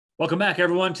Welcome back,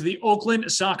 everyone, to the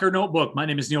Oakland Soccer Notebook. My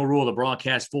name is Neil Rule, the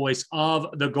broadcast voice of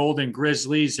the Golden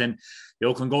Grizzlies, and the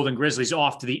Oakland Golden Grizzlies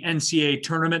off to the NCAA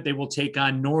Tournament. They will take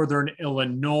on Northern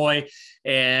Illinois.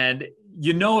 And,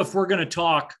 if we're going to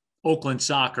talk Oakland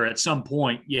soccer at some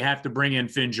point, you have to bring in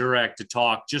Finn Jurak to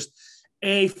talk. Just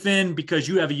Finn, because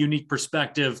you have a unique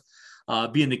perspective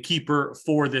being the keeper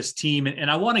for this team.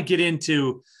 And I want to get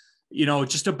into,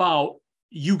 just about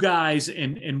you guys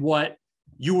and what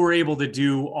you were able to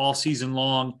do all season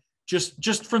long,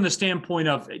 just from the standpoint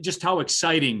of just how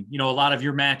exciting, a lot of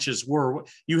your matches were.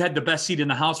 You had the best seat in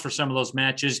the house for some of those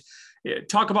matches.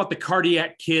 Talk about the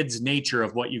cardiac kids nature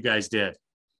of what you guys did.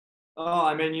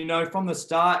 Oh, from the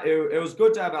start, it was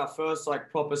good to have our first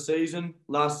proper season.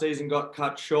 Last season got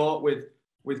cut short with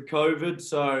COVID.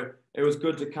 So it was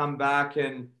good to come back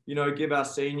and, give our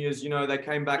seniors, they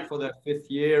came back for their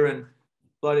fifth year,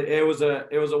 but it was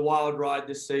a wild ride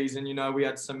this season. We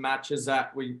had some matches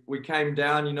that we came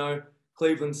down,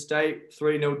 Cleveland State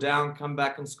 3-0 down, come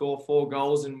back and score 4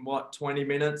 goals in 20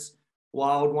 minutes.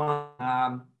 Wild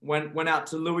one. Went out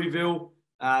to Louisville,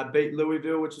 beat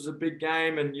Louisville, which was a big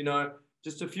game. And,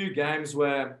 just a few games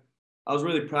where I was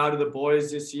really proud of the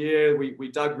boys this year. We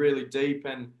dug really deep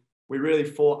and we really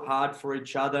fought hard for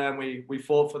each other, and we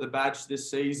fought for the badge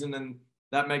this season, and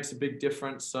that makes a big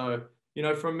difference. So,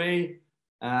 for me,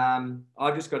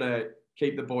 I've just got to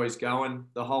keep the boys going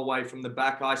the whole way from the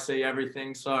back. I see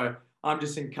everything. So I'm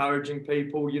just encouraging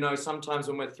people. Sometimes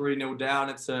when we're 3-0 down,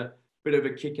 it's a bit of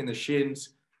a kick in the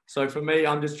shins. So for me,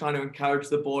 I'm just trying to encourage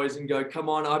the boys and go, come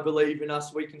on, I believe in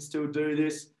us. We can still do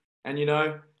this. And,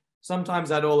 sometimes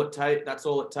that's all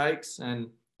it takes. And,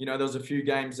 there was a few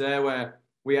games there where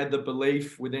we had the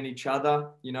belief within each other,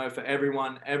 for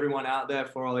everyone out there,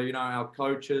 for all, our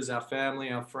coaches, our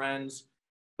family, our friends.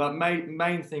 But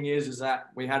main thing is that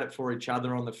we had it for each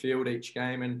other on the field each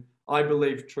game. And I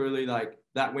believe truly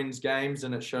that wins games,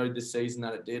 and it showed this season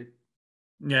that it did.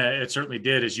 Yeah, it certainly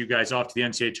did, as you guys off to the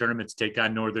NCAA tournament to take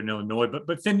on Northern Illinois.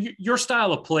 But Finn, your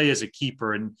style of play as a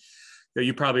keeper, and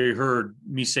you probably heard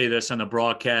me say this on the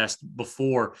broadcast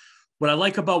before, what I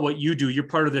like about what you do, you're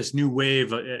part of this new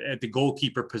wave at the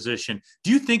goalkeeper position. Do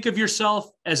you think of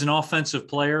yourself as an offensive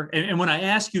player? And when I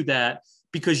ask you that,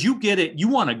 because you get it, you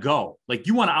want to go,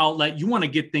 you want to outlet, you want to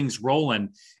get things rolling.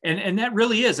 And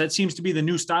that seems to be the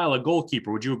new style of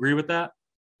goalkeeper. Would you agree with that?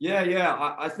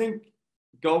 Yeah. I think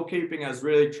goalkeeping has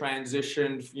really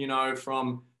transitioned,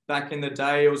 from back in the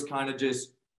day. It was kind of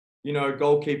just,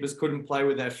 goalkeepers couldn't play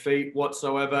with their feet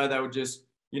whatsoever. They were just,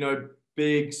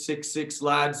 big 6'6"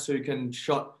 lads who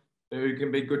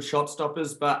can be good shot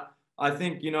stoppers. But I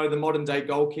think, the modern day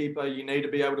goalkeeper, you need to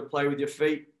be able to play with your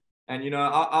feet. And,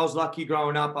 I was lucky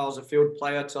growing up. I was a field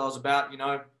player till I was about,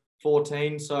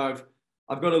 14. So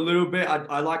I've got a little bit.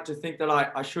 I like to think that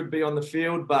I should be on the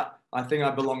field, but I think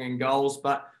I belong in goals.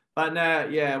 But no,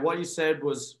 yeah, what you said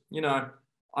was,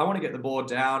 I want to get the ball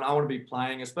down. I want to be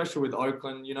playing, especially with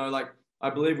Oakland. I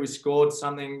believe we scored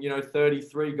something,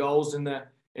 33 goals in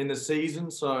the season.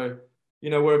 So,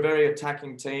 we're a very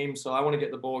attacking team. So I want to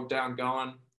get the ball down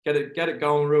going, get it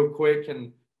going real quick,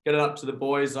 and get it up to the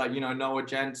boys like, Noah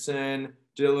Jensen,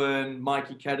 Dylan,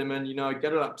 Mikey Ketterman,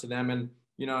 get it up to them. And,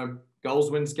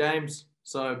 goals wins games.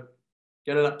 So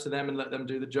get it up to them and let them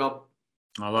do the job.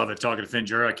 I love it. Talking to Finn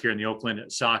Jurak here in the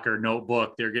Oakland Soccer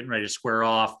Notebook. They're getting ready to square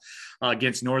off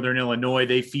against Northern Illinois.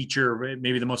 They feature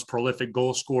maybe the most prolific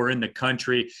goal scorer in the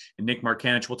country, and Nick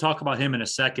Markanich. We'll talk about him in a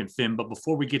second, Finn. But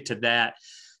before we get to that,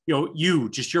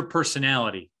 just your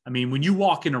personality. I mean, when you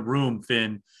walk in a room,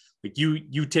 Finn,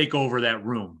 you take over that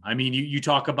room. I mean, you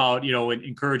talk about,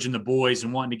 encouraging the boys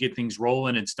and wanting to get things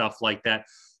rolling and stuff like that.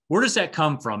 Where does that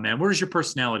come from, man? Where does your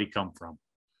personality come from?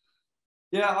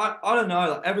 Yeah, I don't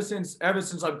know. Ever since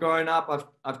I've grown up,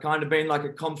 I've kind of been like a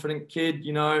confident kid,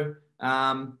 But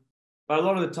a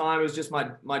lot of the time it was just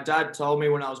my dad told me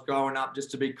when I was growing up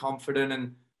just to be confident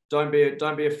and don't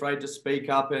be afraid to speak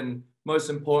up. And most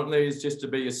importantly is just to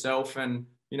be yourself. And,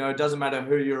 it doesn't matter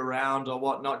who you're around or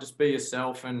whatnot, just be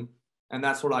yourself. And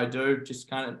that's what I do. Just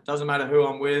kind of doesn't matter who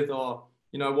I'm with or,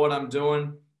 what I'm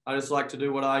doing. I just like to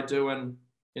do what I do, and,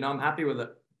 I'm happy with it.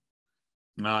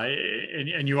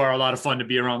 And you are a lot of fun to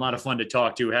be around, a lot of fun to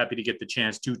talk to. Happy to get the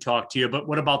chance to talk to you. But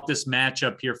what about this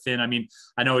matchup here, Finn? I mean,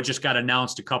 I know it just got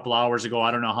announced a couple hours ago.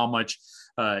 I don't know how much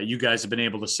you guys have been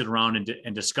able to sit around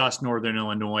and discuss Northern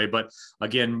Illinois. But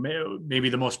again, maybe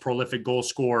the most prolific goal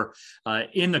scorer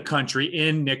in the country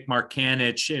in Nick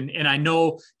Markanich. And I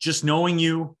know, just knowing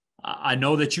you, I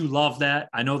know that you love that.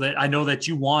 I know that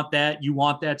you want that. You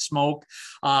want that smoke.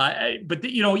 But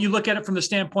you look at it from the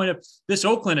standpoint of this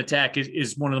Oakland attack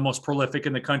is one of the most prolific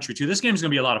in the country too. This game is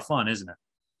going to be a lot of fun, isn't it?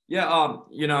 Yeah,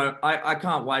 you know, I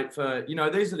can't wait for, you know,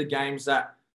 these are the games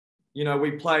that, you know,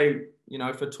 we play, you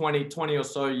know, for 20 or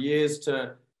so years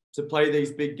to play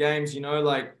these big games, you know,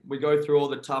 like we go through all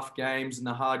the tough games and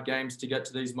the hard games to get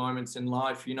to these moments in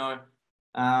life, you know.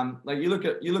 Like you look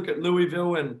at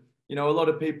Louisville, and, you know, a lot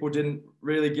of people didn't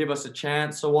really give us a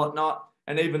chance or whatnot.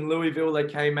 And even Louisville, they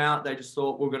came out, they just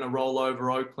thought we're going to roll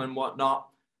over Oakland, whatnot.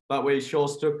 But we sure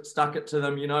stuck it to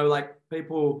them, you know, like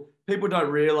people don't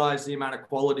realize the amount of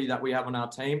quality that we have on our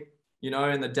team, you know,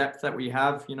 and the depth that we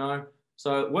have, you know.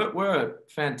 So we're a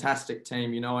fantastic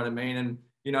team, you know what I mean? And,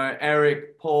 you know,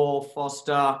 Eric, Paul,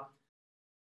 Foster,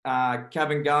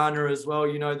 Kevin Garner as well,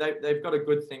 you know, they've got a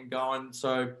good thing going.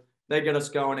 So they get us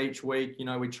going each week. You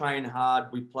know, we train hard,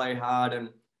 we play hard, and,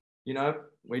 you know,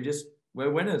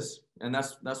 we're winners. And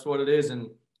that's what it is. And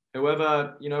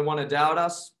whoever, you know, want to doubt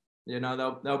us, you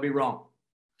know, they'll be wrong.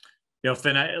 You know,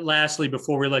 Finn, lastly,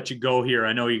 before we let you go here,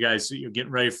 I know you guys, you're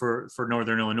getting ready for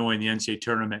Northern Illinois in the NCAA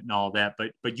tournament and all that,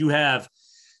 but you have,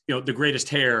 you know, the greatest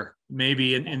hair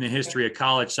maybe in the history of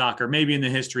college soccer, maybe in the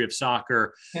history of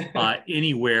soccer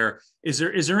anywhere. Is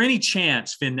there any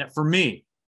chance, Finn, that for me,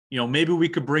 you know, maybe we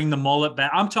could bring the mullet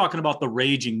back? I'm talking about the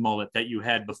raging mullet that you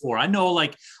had before. I know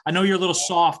you're a little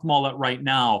soft mullet right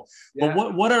now, but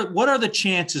what are the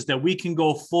chances that we can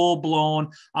go full blown?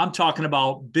 I'm talking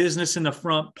about business in the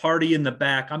front, party in the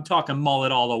back. I'm talking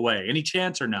mullet all the way. Any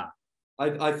chance or not?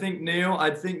 I think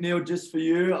Neil, just for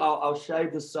you, I'll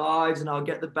shave the sides and I'll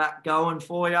get the back going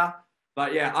for you.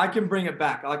 But yeah, I can bring it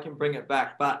back.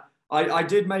 But I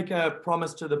did make a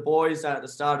promise to the boys at the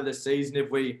start of the season, if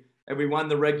we won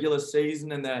the regular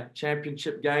season and the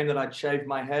championship game, that I'd shave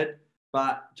my head.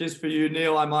 But just for you,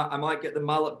 Neil, I might get the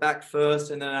mullet back first,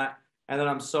 and then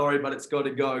I'm sorry, but it's got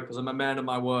to go because I'm a man of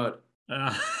my word.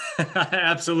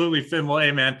 Absolutely, Finn. Well,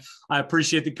 hey, man, I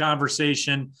appreciate the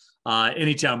conversation.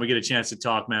 Anytime we get a chance to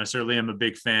talk, man, I certainly am a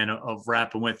big fan of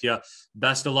rapping with you.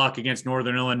 Best of luck against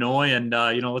Northern Illinois, and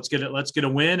you know, let's get a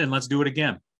win, and let's do it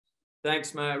again.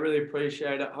 Thanks, man. I really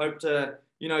appreciate it. Hope to,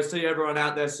 you know, see everyone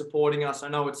out there supporting us. I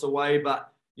know it's away,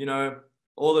 but, you know,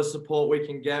 all the support we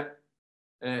can get,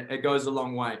 it goes a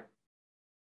long way.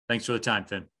 Thanks for the time,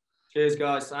 Finn. Cheers,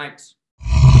 guys. Thanks.